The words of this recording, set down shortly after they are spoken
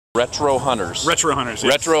Retrohunters. Retrohunters.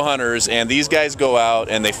 Yes. Retrohunters, and these guys go out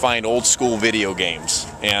and they find old school video games.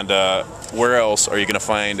 And where else are you going to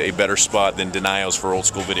find a better spot than Denials for old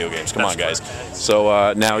school video games? Come on, guys.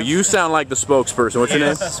 So now you sound like the spokesperson. What's your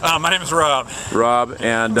name? My name is Rob. Rob.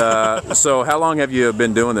 And so how long have you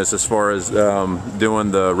been doing this as far as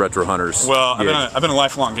doing the Retrohunters? Well, I've been a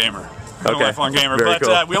lifelong gamer. A lifelong gamer, Very but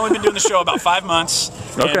cool. we only been doing the show about 5 months.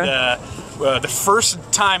 Okay. And, the first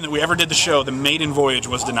time that we ever did the show, the maiden voyage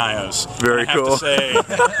was Denios. Very I have cool. to say,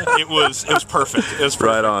 it was perfect. It was perfect.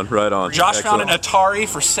 Right on, right on. Josh Excellent. found an Atari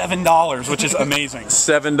for $7, which is amazing.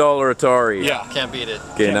 $7 Atari. Yeah, can't beat it.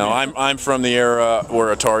 Okay, now I'm from the era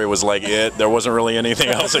where Atari was like it. There wasn't really anything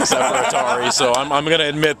else except for Atari, so I'm going to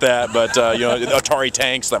admit that. But you know, Atari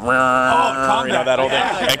tanks, like, you know, that whole thing,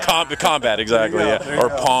 and combat, exactly, yeah. Or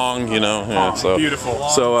Pong, you know. Yeah, so beautiful.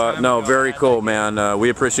 So no, very cool, man. We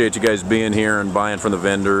appreciate you guys being here and buying from the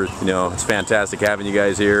vendors. You know, it's fantastic having you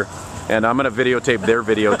guys here. And I'm going to videotape their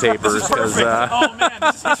videotapers because oh man,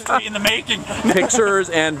 this is history in the making. Pictures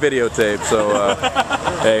and videotape. So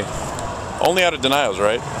hey, only out at Denials,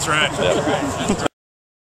 right? That's right. Yeah.